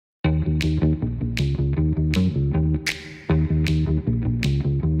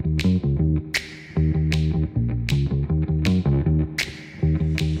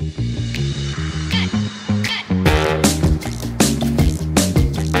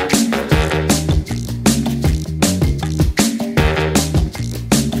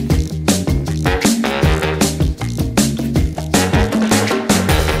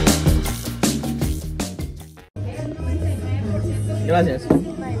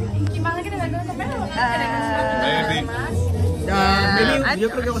Maybe. Yo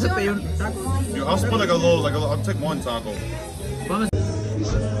creo que vamos a pedir un taco. I'll split like a little, I'll take one taco.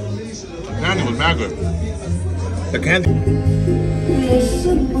 Candy was mad good. The candy.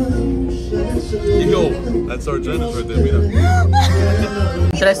 Yo, that's our Argentina right there, mira.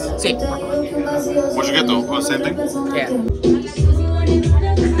 Tres, sí. What'd you get though? Oh, same thing? Yeah.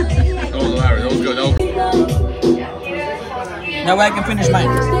 That was hilarious. That was good. That way I can finish mine.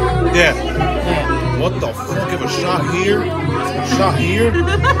 Yeah. What the fuck? Give a shot here? A shot here?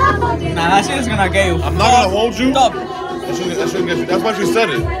 Nah, that shit is gonna get you. I'm not gonna hold you. Stop. That shouldn't get you. That's why she said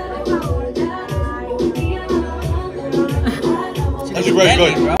it. That's very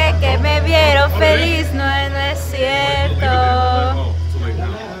good. Que me vieron feliz, no es cierto.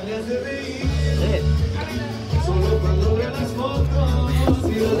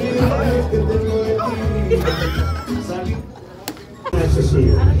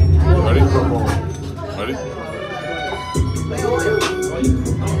 Ready? Ready?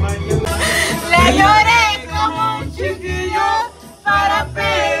 Le lloré como un chiquillo para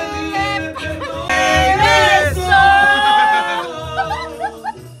pedirle beso.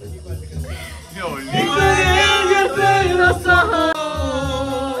 Yo, Los ojos.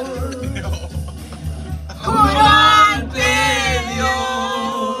 Juro ante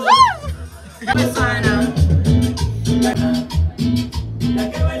Dios. Suena.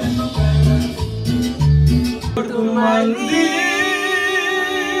 Por tu maldito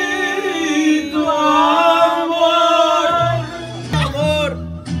amor. Amor.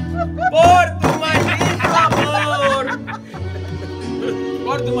 Por tu maldito amor.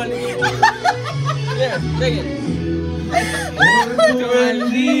 Por tu maldito amor. Yeah, take it. Por tu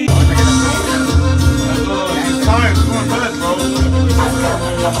maldito. it's time. Come on, fill it, bro.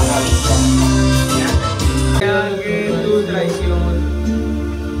 Que tu traición.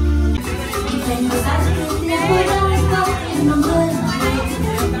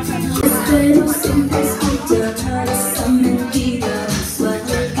 Espero siempre escuchar esa mentira.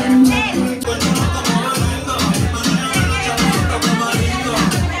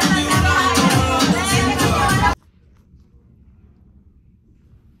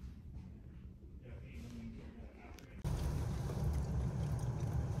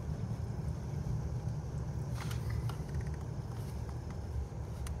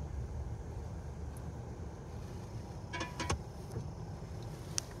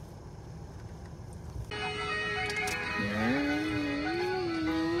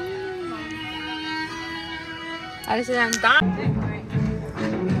 Ahora se dan tan.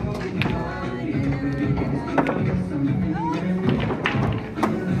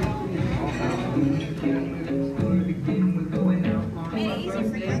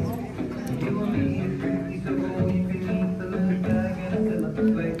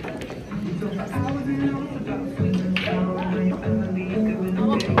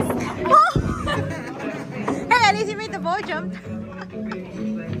 Hey, at least you made the ball jump.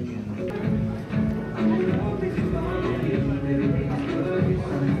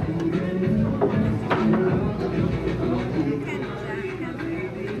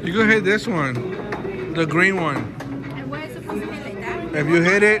 You can hit this one, the green one. And where is it supposed to hit like that? If you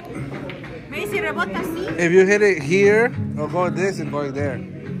hit it, Maybe si rebota así. if you hit it here, it'll go this and go there.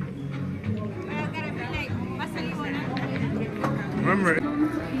 Pero gotta be like, va a salir volando. Remember.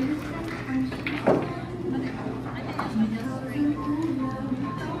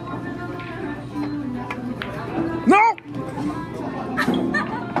 No!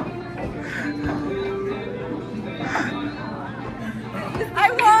 I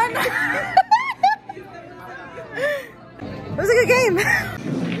won! It was a good game.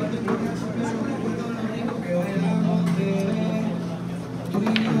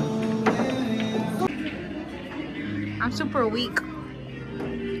 I'm super weak.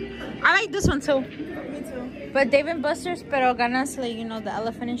 I like this one too. Me too. But Dave and Buster's, pero ganas like, you know, the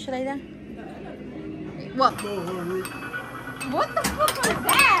elephant and shit like that. What? What the fuck was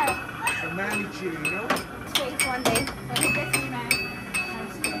that? The manicure, you know? Taste one day. Let me get some, man.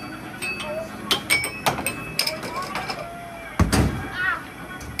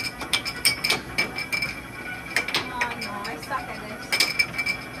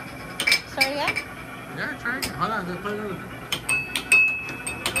 Sorry, yeah? Yeah, try it. Hold on, let's put it over.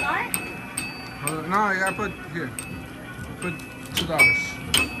 Sorry? Hold on. No, you gotta put here. Put $2.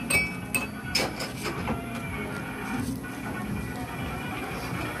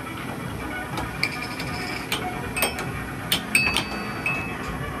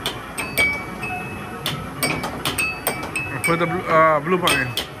 Put the blue button.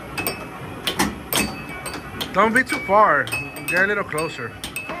 Don't be too far. Get a little closer.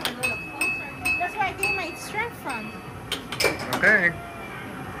 That's why restaurant from? Okay.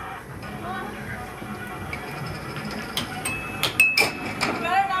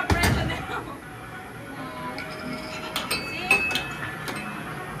 Better not break it down. See?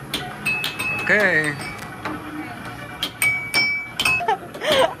 Okay.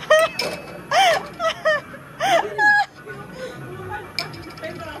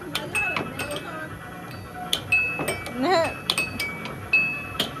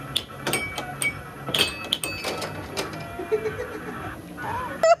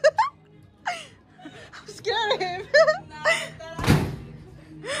 I'm scared of him.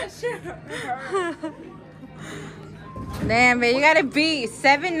 Damn, man, you gotta beat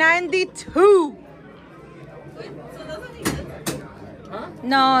 792. Huh?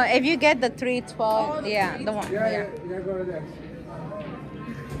 No, if you get the 312, yeah, the one. Yeah. You gotta go to this.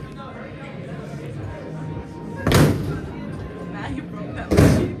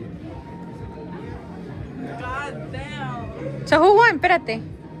 God damn. So who won? Espérate.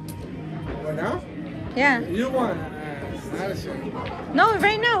 What now? Yeah. You won. Madison. No,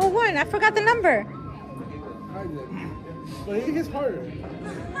 right now, who won? I forgot the number. I did. But he hits harder.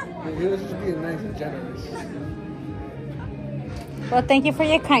 He was just being nice and generous. Well, thank you for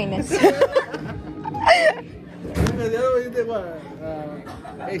your kindness. The other way you did what?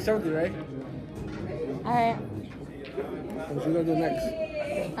 8 something, right? All right. What you gonna do next?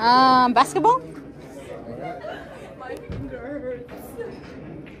 Basketball?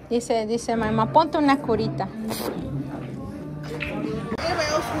 Dice, mamá, ponte una curita.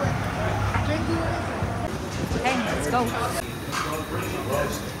 Okay, let's go.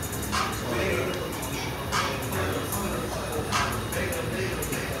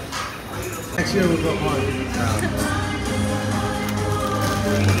 Next year we'll go on.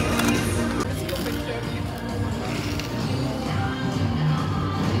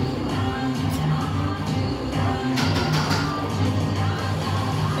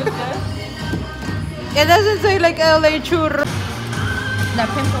 It doesn't say like LA churro. The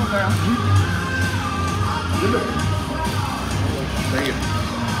pimple girl. Thank you.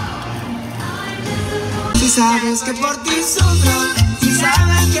 Si sabes que por ti sufro, si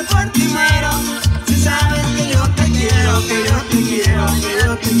sabes que por ti muero, si sabes que yo te quiero, que yo te quiero, que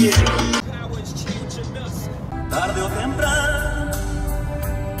yo te quiero. Tarde o temprano,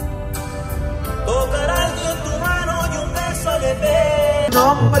 tocará alguien tu mano y un beso de fe.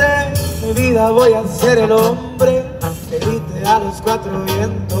 Nombre, mi vida voy a ser el hombre que grite a los 4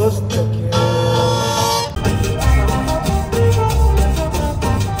 vientos te quiero.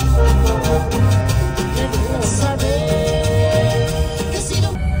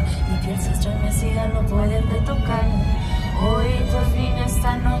 No puedes retocar. Hoy por fin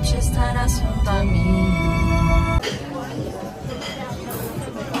esta noche estarás junto a mí.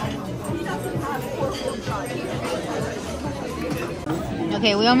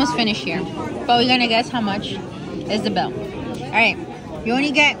 Okay, we almost finished here, but we're gonna guess how much is the bill. All right, you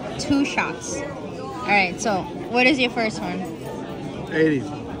only get 2 shots. All right, so what is your first one? 80.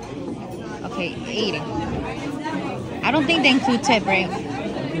 Okay, 80. I don't think they include tip, right?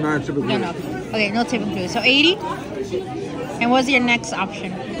 Not typically. No. Okay, no tip included. So 80. And what's your next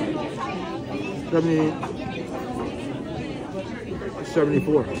option?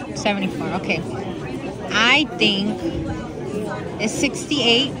 74. 74. Okay. I think it's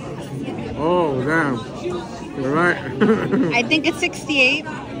 68. Oh, damn. You're right. I think it's 68.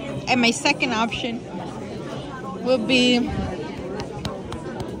 And my second option would be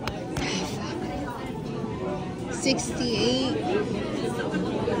 68.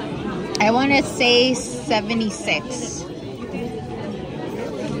 I want to say 76.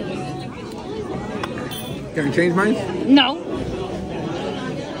 Can I change mine? No. All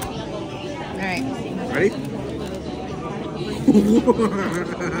right. Ready?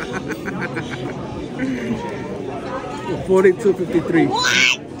 $42.53.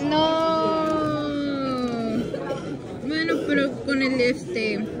 What? No. Bueno, pero con el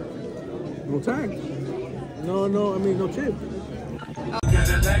No tag. No, I mean no tip.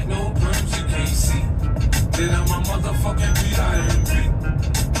 Cadillac, no perms, you can't see. Then I'm a motherfucking B.I.M.B.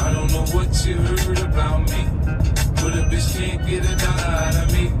 I don't know what you heard about me, but a bitch can't get a dollar out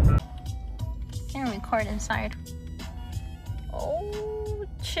of me. Can't record inside. Oh,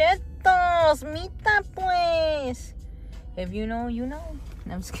 chetos, mita pues. If you know, you know.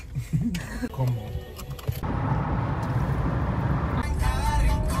 No, I'm just kidding. Como.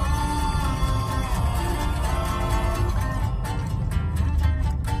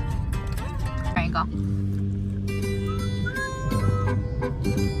 There you go.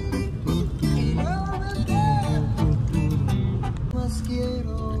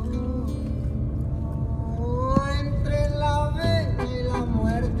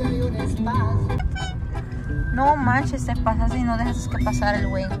 No manches, te pasas y no dejas que pasar el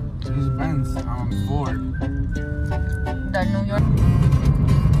güey. His Benz on Ford. The New York.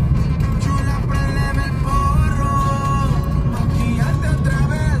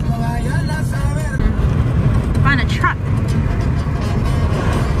 On a truck.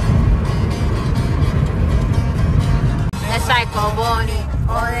 De Psycho Bonnie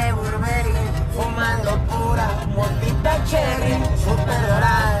o de Burberry, Fumando pura mordita cherry,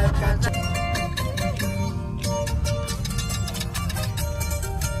 superior cancha.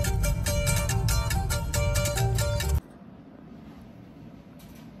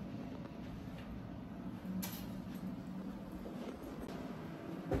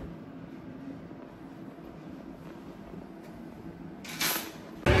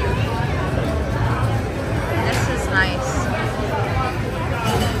 This is nice.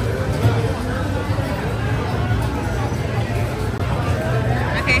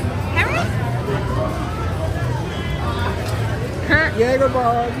 Okay, Henry? Jaeger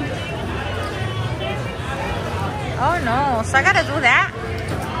bomb. Oh no, so I gotta do that?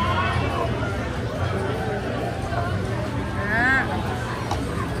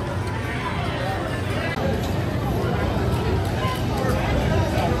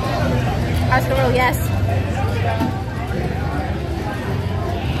 Oscar roll, yes.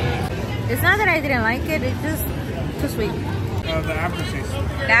 It's not that I didn't like it, it's just too sweet. The aftertaste.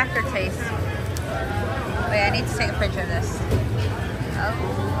 The aftertaste. Wait, I need to take a picture of this. Oh.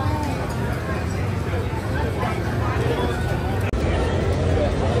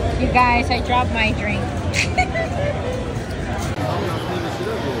 You guys, I dropped my drink.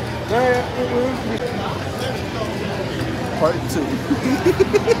 Part 2.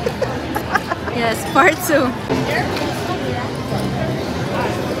 Yes, part 2.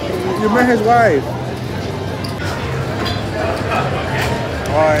 You met his wife.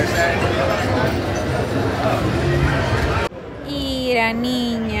 Y la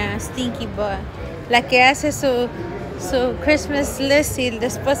niña, Stinky Butt, la que hace su Christmas list y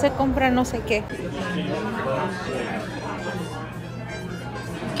después se compra no sé qué.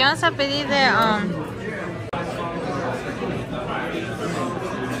 ¿Qué vamos a pedir de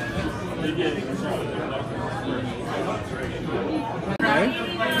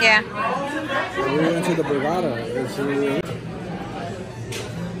yeah. We went to the Brigada.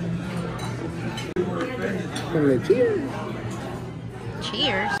 Cheers.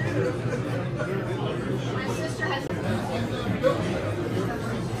 Cheers.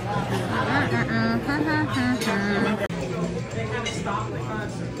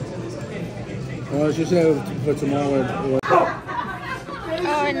 Well, she said for tomorrow.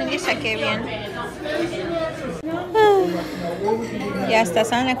 Oh, ni le saqué bien. Y hasta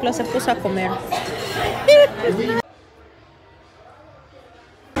Santa Claus se puso a comer.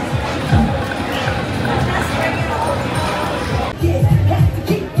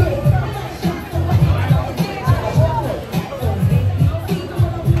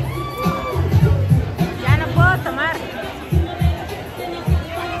 Ya no puedo tomar.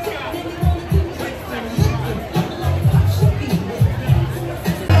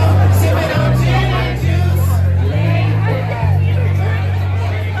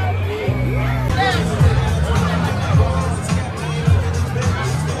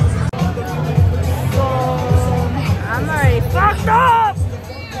 Fucked up!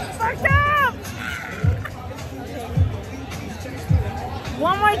 Fucked up!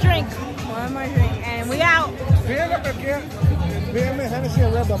 One more drink. One more drink. And we out. Pídeme Hennessy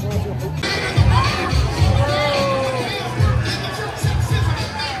and Red Bull.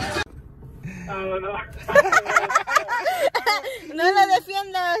 No lo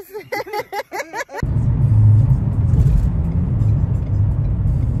defiendas.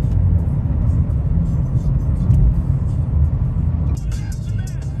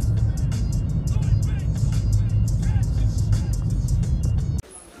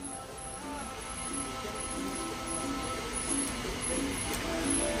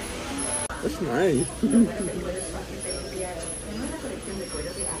 That's nice.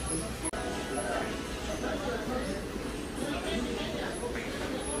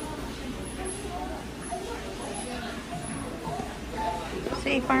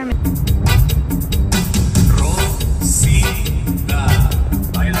 Sí, farming. Rosita,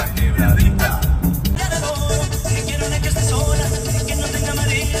 baila quebradita. Que quiero una que esté sola, que no tenga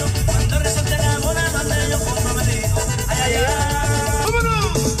marido. Cuando resalte la bola, donde yo comprometido. Ay, ay, ay. ¡Vámonos!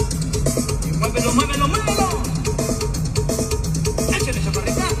 Muévelo, muévelo, muévelo. Échale esa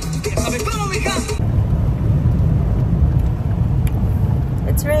barriga. Ya sabes cómo, mija.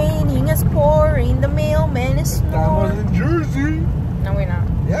 It's raining, it's pouring, the mailman is That was snoring. in Jersey. No, we're not.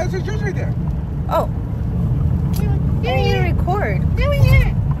 Yeah, it's in Jersey right there. Oh. You don't need to record.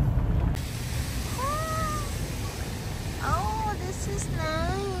 Oh, this is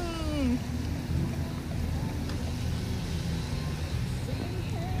nice.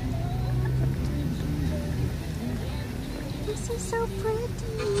 This is so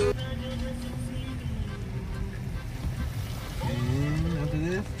pretty. After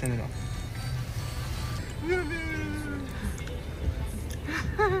this, turn it off.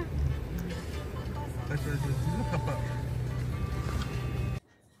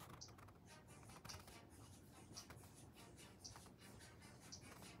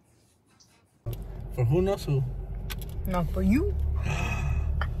 For who knows who? Not for you.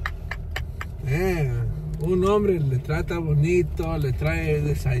 Un hombre le trata bonito, le trae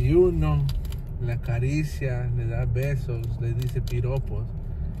desayuno, le acaricia, le da besos, le dice piropos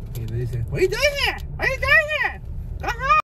y le dice, what are you doing here? What are you doing